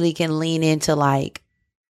 I really can lean into like,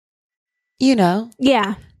 you know,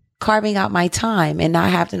 carving out my time and not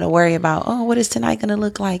having to worry about, oh, what is tonight going to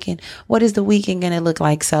look like? And what is the weekend going to look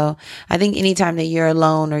like? So I think anytime that you're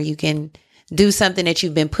alone or you can do something that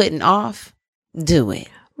you've been putting off, do it.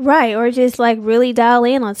 Right. Or just like really dial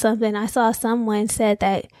in on something. I saw someone said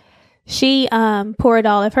that she poured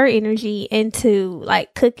all of her energy into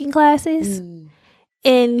like cooking classes.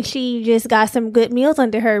 And she just got some good meals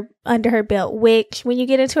under her belt, which when you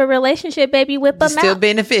get into a relationship, baby, whip them out. Still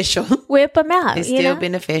beneficial. Whip them out. It's still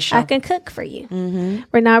beneficial. I can cook for you. Mm-hmm.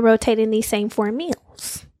 We're not rotating these same 4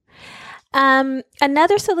 meals.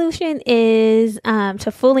 Another solution is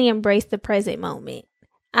to fully embrace the present moment.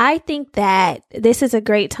 I think that this is a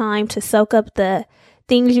great time to soak up the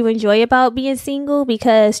things you enjoy about being single,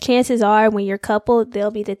 because chances are when you're coupled,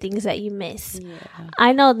 they'll be the things that you miss.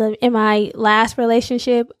 I know that in my last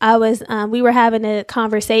relationship, we were having a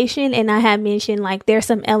conversation and I had mentioned like there's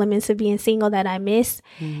some elements of being single that I miss.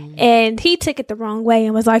 And he took it the wrong way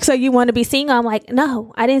and was like, so you want to be single? I'm like,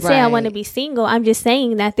 no, I didn't say I want to be single. I'm just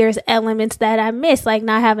saying that there's elements that I miss, like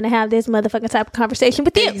not having to have this motherfucking type of conversation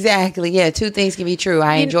with you. Exactly. Yeah. 2 things can be true.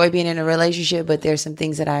 I enjoy being in a relationship, but there's some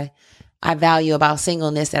things that I value about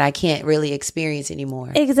singleness that I can't really experience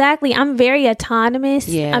anymore. Exactly. I'm very autonomous.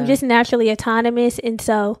 Yeah. I'm just naturally autonomous. And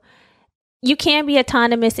so you can be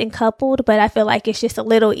autonomous and coupled, but I feel like it's just a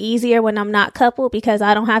little easier when I'm not coupled, because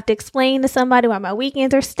I don't have to explain to somebody why my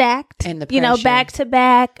weekends are stacked, and you know, back to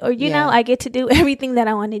back, or, you know, I get to do everything that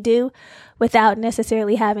I want to do without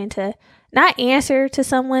necessarily having to not answer to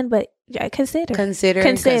someone, but consider,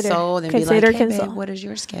 console, and be like, hey, babe, what is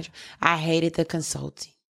your schedule? I hated the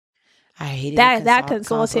consulting. I hated that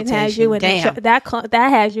consultant has you in that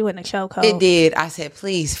has you in the chokehold. It did. I said,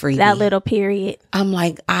 please free that little period. I'm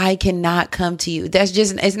like, I cannot come to you. That's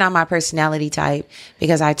just, it's not my personality type,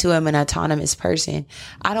 because I too am an autonomous person.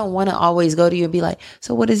 I don't want to always go to you and be like,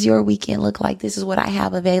 so what does your weekend look like? This is what I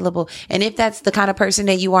have available. And if that's the kind of person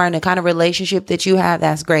that you are and the kind of relationship that you have,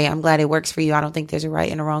 that's great. I'm glad it works for you. I don't think there's a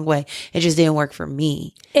right and a wrong way. It just didn't work for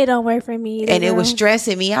me. It don't work for me either, and it was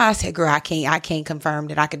stressing me out. I said, girl, I can't confirm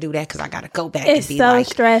that I could do that, because I got to go back and be so like,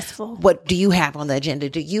 stressful. What do you have on the agenda?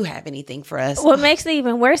 Do you have anything for us? What makes it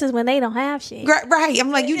even worse is when they don't have shit. Right.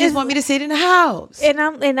 I'm like, you just want me to sit in the house. And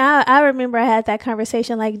I remember I had that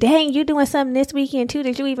conversation like, dang, you doing something this weekend too?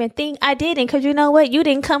 Did you even think? I didn't, because you know what? You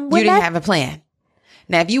didn't come with You didn't have a plan.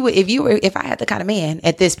 Now, if I had the kind of man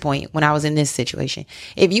at this point, when I was in this situation,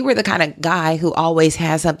 if you were the kind of guy who always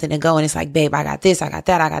has something to go and it's like, babe, I got this, I got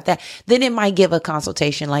that, then it might give a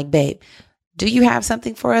consultation like, babe, do you have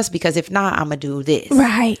something for us? Because if not, I'm going to do this.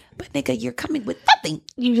 Right. But nigga, you're coming with nothing.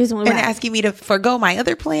 You just want asking me to forgo my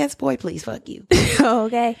other plans. Boy, please, fuck you.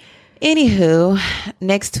 Okay. Anywho,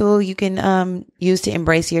 next tool you can use to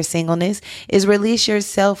embrace your singleness is release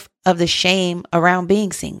yourself of the shame around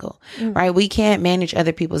being single, right? We can't manage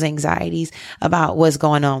other people's anxieties about what's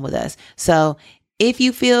going on with us. So if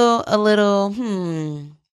you feel a little,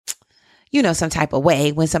 some type of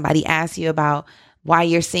way when somebody asks you about why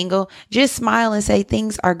you're single, just smile and say,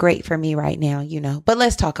 things are great for me right now, but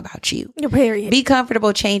let's talk about you. Period. Be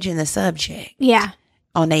comfortable changing the subject. Yeah.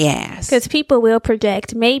 On their ass. Because people will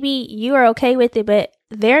project. Maybe you are okay with it, but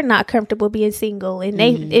they're not comfortable being single, and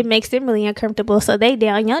it makes them really uncomfortable, so they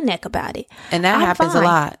down your neck about it. And that happens a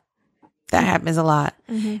lot. That happens a lot.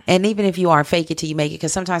 Mm-hmm. And even if you are, fake it till you make it,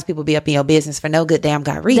 because sometimes people be up in your business for no good damn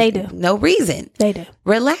God reason. They do. No reason. They do.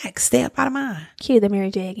 Relax. Stay up out of mine. Cue the Mary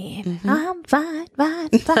J again. Mm-hmm. I'm fine.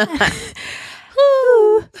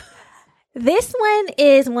 Woo. This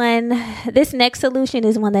next solution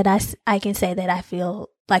is one that I can say that I feel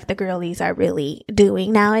like the girlies are really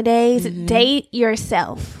doing nowadays. Mm-hmm. Date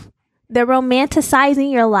yourself. They're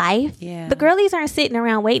romanticizing your life. Yeah. The girlies aren't sitting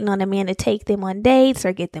around waiting on a man to take them on dates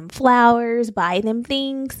or get them flowers, buy them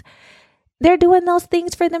things. They're doing those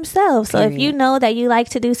things for themselves. So if you know that you like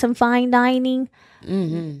to do some fine dining,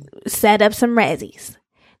 set up some Rezzies.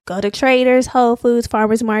 Go to Traders, Whole Foods,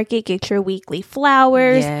 Farmers Market, get your weekly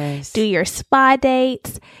flowers, do your spa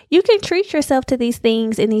dates. You can treat yourself to these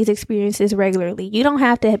things and these experiences regularly. You don't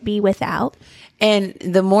have to be without. And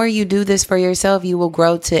the more you do this for yourself, you will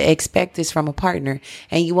grow to expect this from a partner,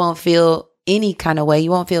 and you won't feel any kind of way. You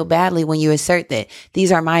won't feel badly when you assert that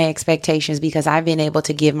these are my expectations because I've been able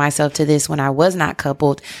to give myself to this when I was not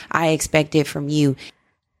coupled. I expect it from you.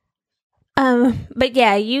 But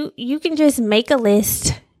yeah, you can just make a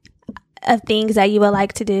list of things that you would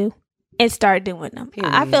like to do and start doing them.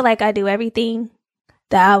 Period. I feel like I do everything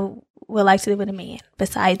that I would like to do with a man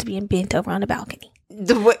besides being bent over on the balcony.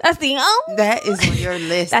 That's the only. That is on your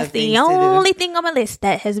list. That's the only thing on my list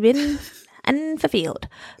that has been unfulfilled.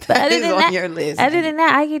 But other than that, your list. Other than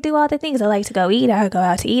that, I can do all the things. I like to go eat. I go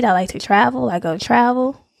out to eat. I like to travel. I go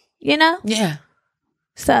travel. You know. Yeah.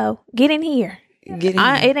 So get in here. It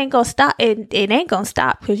ain't gonna stop. It ain't gonna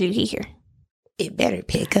stop because you're here. It better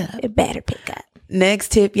pick up. It better pick up. Next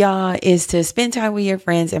tip, y'all, is to spend time with your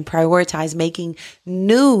friends and prioritize making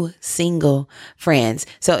new single friends.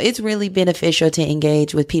 So it's really beneficial to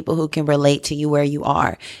engage with people who can relate to you where you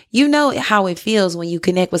are. You know how it feels when you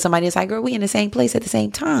connect with somebody. It's like, girl, we in the same place at the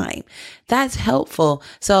same time. That's helpful.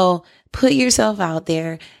 So put yourself out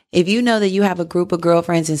there. If you know that you have a group of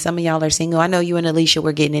girlfriends and some of y'all are single, I know you and Alicia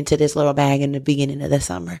were getting into this little bag in the beginning of the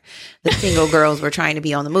summer. The single girls were trying to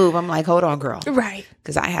be on the move. I'm like, hold on, girl. Right.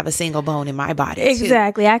 Because I have a single bone in my body.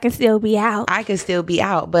 Exactly. Too. I can still be out.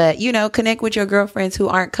 But, connect with your girlfriends who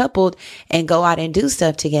aren't coupled and go out and do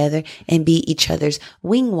stuff together and be each other's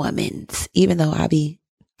wing womans, even though I be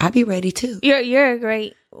ready too. You're a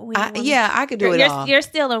great wing woman. Yeah, I could do it all. You're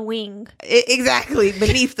still a wing. Exactly.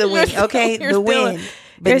 Beneath the wing. Okay. The wind.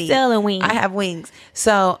 You're still a wing. I have wings.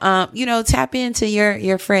 So, tap into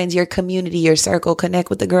your friends, your community, your circle,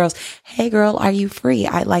 connect with the girls. Hey girl, are you free?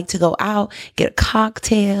 I'd like to go out, get a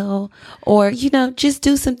cocktail, or, just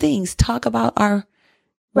do some things. Talk about our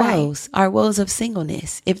woes of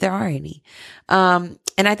singleness, if there are any. And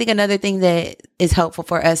I think another thing that is helpful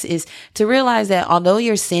for us is to realize that although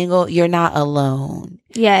you're single, you're not alone.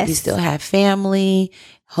 Yes. You still have family.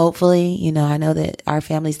 Hopefully, I know that our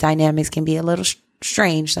family's dynamics can be a little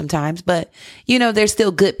strange sometimes, but there's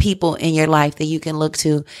still good people in your life that you can look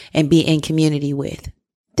to and be in community with.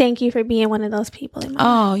 Thank you for being one of those people in my life.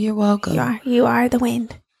 Oh, you're welcome. You are the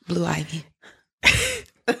wind. Blue ivy.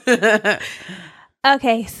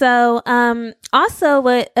 Okay, so also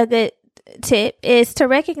what a good tip is to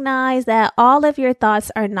recognize that all of your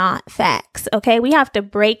thoughts are not facts. Okay, we have to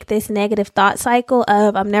break this negative thought cycle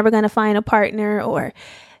of I'm never going to find a partner, or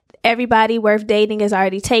everybody worth dating is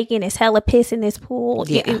already taken. It's hella piss in this pool.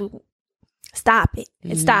 Yeah. Stop it.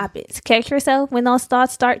 Mm-hmm. Stop it. Catch yourself when those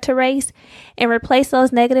thoughts start to race and replace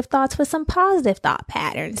those negative thoughts with some positive thought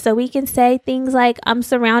patterns. So we can say things like, I'm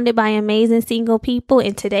surrounded by amazing single people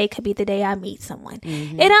and today could be the day I meet someone.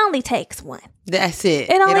 Mm-hmm. It only takes one. That's it.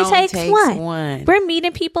 It only takes one. We're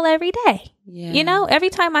meeting people every day. Yeah. Every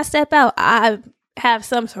time I step out, I have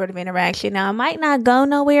some sort of interaction. Now, I might not go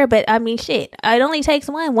nowhere, but it only takes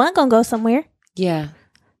one. One gonna go somewhere. Yeah.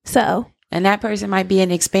 So. And that person might be an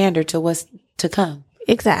expander to what's to come.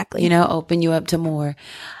 Exactly. Open you up to more.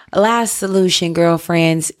 Last solution,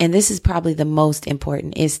 girlfriends, and this is probably the most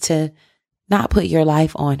important, is to not put your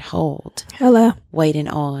life on hold. Hello. Waiting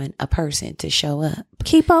on a person to show up.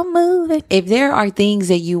 Keep on moving. If there are things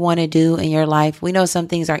that you want to do in your life, we know some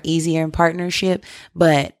things are easier in partnership,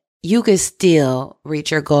 but you could still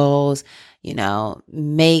reach your goals,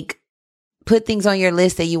 put things on your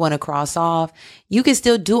list that you want to cross off. You can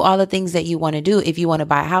still do all the things that you want to do. If you want to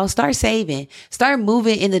buy a house, start saving, start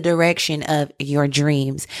moving in the direction of your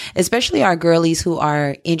dreams, especially our girlies who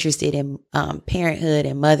are interested in parenthood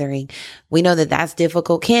and mothering. We know that that's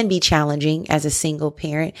difficult, can be challenging as a single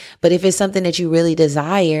parent, but if it's something that you really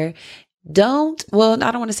desire, I don't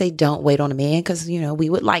want to say don't wait on a man because, we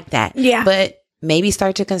would like that. Yeah. But maybe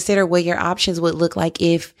start to consider what your options would look like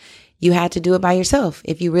if you had to do it by yourself.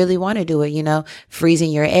 If you really want to do it,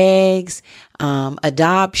 freezing your eggs,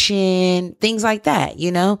 adoption, things like that,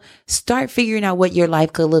 start figuring out what your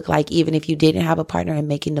life could look like, even if you didn't have a partner, and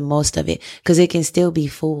making the most of it, because it can still be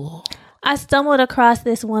full. I stumbled across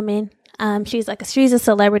this woman. She's a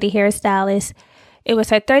celebrity hairstylist. It was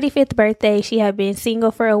her 35th birthday. She had been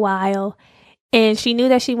single for a while, and she knew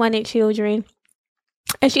that she wanted children.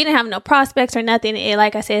 And she didn't have no prospects or nothing. It,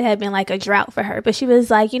 like I said, it had been like a drought for her. But she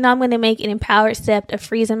was like, I'm going to make an empowered step of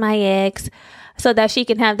freezing my eggs so that she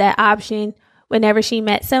can have that option whenever she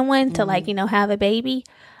met someone to have a baby.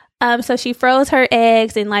 So she froze her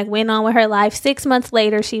eggs and went on with her life. 6 months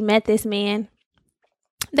later, she met this man.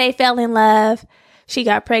 They fell in love. She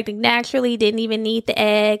got pregnant naturally, didn't even need the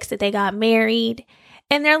eggs. That they got married.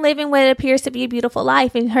 And they're living what appears to be a beautiful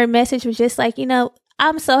life. And her message was just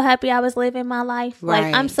I'm so happy I was living my life.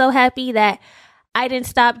 Right. I'm so happy that I didn't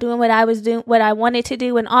stop doing what I was doing, what I wanted to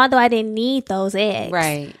do. And although I didn't need those eggs,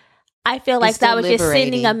 right, I feel like that was just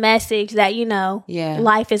sending a message that,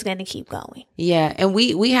 life is going to keep going. Yeah. And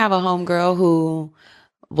we have a homegirl who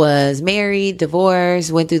was married,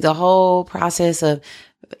 divorced, went through the whole process of,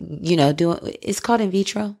 doing, it's called in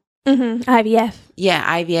vitro. IVF.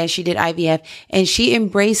 Yeah, IVF. She did IVF, and she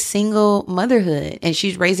embraced single motherhood, and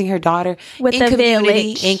she's raising her daughter with in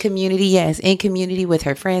community, in community with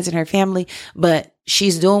her friends and her family. But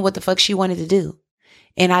she's doing what the fuck she wanted to do,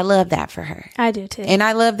 and I love that for her. I do too, and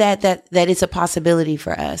I love that it's a possibility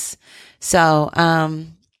for us. So,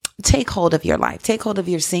 take hold of your life, take hold of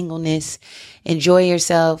your singleness, enjoy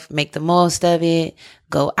yourself, make the most of it,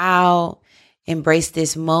 go out. Embrace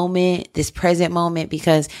this moment, this present moment,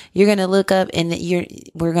 because you're going to look up and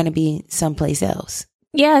we're going to be someplace else.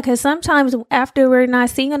 Yeah, because sometimes after we're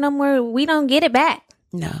not single no more, we don't get it back.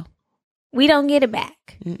 No. We don't get it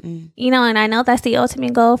back. And I know that's the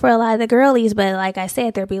ultimate goal for a lot of the girlies, but like I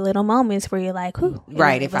said, there'll be little moments where you're like, whew.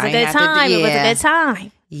 Right. It was a good time. It was a good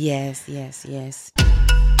time. Yes.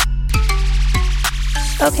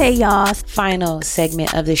 Okay, y'all. Final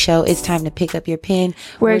segment of the show. It's time to pick up your pen.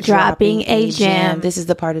 We're dropping a gem. This is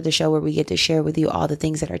the part of the show where we get to share with you all the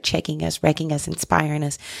things that are checking us, wrecking us, inspiring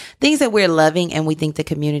us, things that we're loving and we think the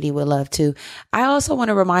community will love too. I also want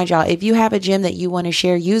to remind y'all, if you have a gem that you want to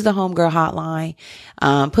share, use the Homegirl Hotline.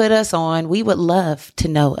 Put us on. We would love to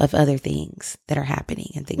know of other things that are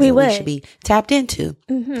happening and things we should be tapped into.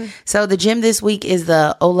 So the gem this week is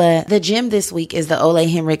the Ole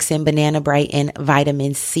Henriksen Banana Brighten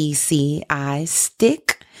Vitamin C eye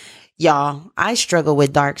stick. Y'all, I struggle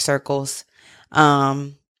with dark circles.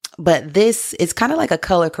 But this is kind of like a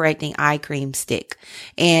color correcting eye cream stick,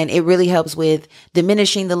 and it really helps with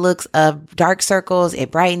diminishing the looks of dark circles.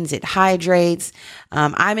 It brightens, it hydrates.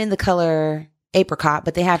 I'm in the color apricot,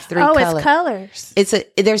 but they have three colors.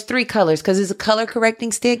 There's three colors because it's a color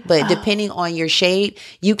correcting stick, but depending on your shade,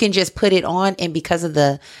 you can just put it on, and because of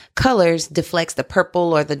the colors deflects the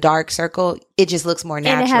purple or the dark circle, it just looks more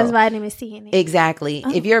natural. And it has vitamin C in it. Exactly.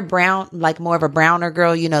 If you're brown, like more of a browner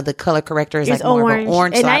girl, the color corrector is like more of an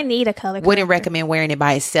orange. And so I need a color corrector. Wouldn't recommend wearing it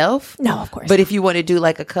by itself. No, of course. But if you want to do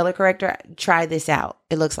like a color corrector, try this out.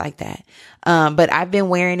 It looks like that. But I've been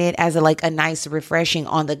wearing it as a nice refreshing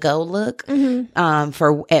on the go look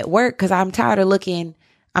for at work, because I'm tired of looking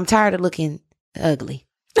ugly.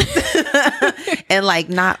 And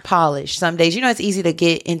not polished some days. It's easy to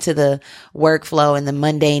get into the workflow and the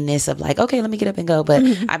mundaneness of okay, let me get up and go. But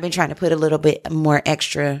I've been trying to put a little bit more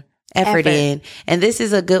extra effort in. And this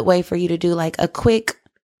is a good way for you to do a quick,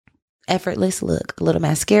 effortless look. A little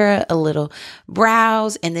mascara, a little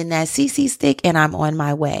brows, and then that CC stick, and I'm on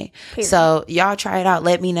my way. Period. So y'all try it out.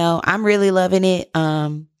 Let me know. I'm really loving it.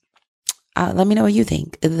 Let me know what you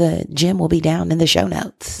think. The gem will be down in the show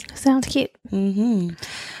notes. Sounds cute.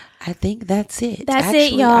 I think that's it.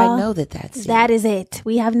 Actually, y'all. I know that's it. That is it.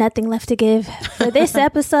 We have nothing left to give for this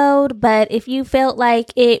episode. But if you felt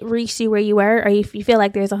like it reached you where you were, or if you feel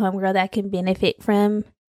like there's a homegirl that can benefit from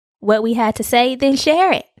what we had to say, then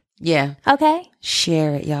share it. Yeah. Okay.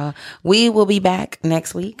 Share it, y'all. We will be back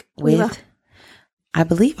next week with, I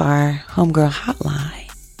believe, our homegirl hotline.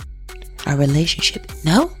 Our relationship.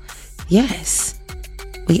 No? Yes.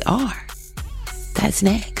 We are. That's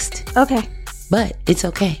next. Okay. But it's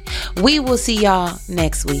okay. We will see y'all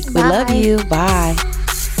next week. Bye. We love you. Bye.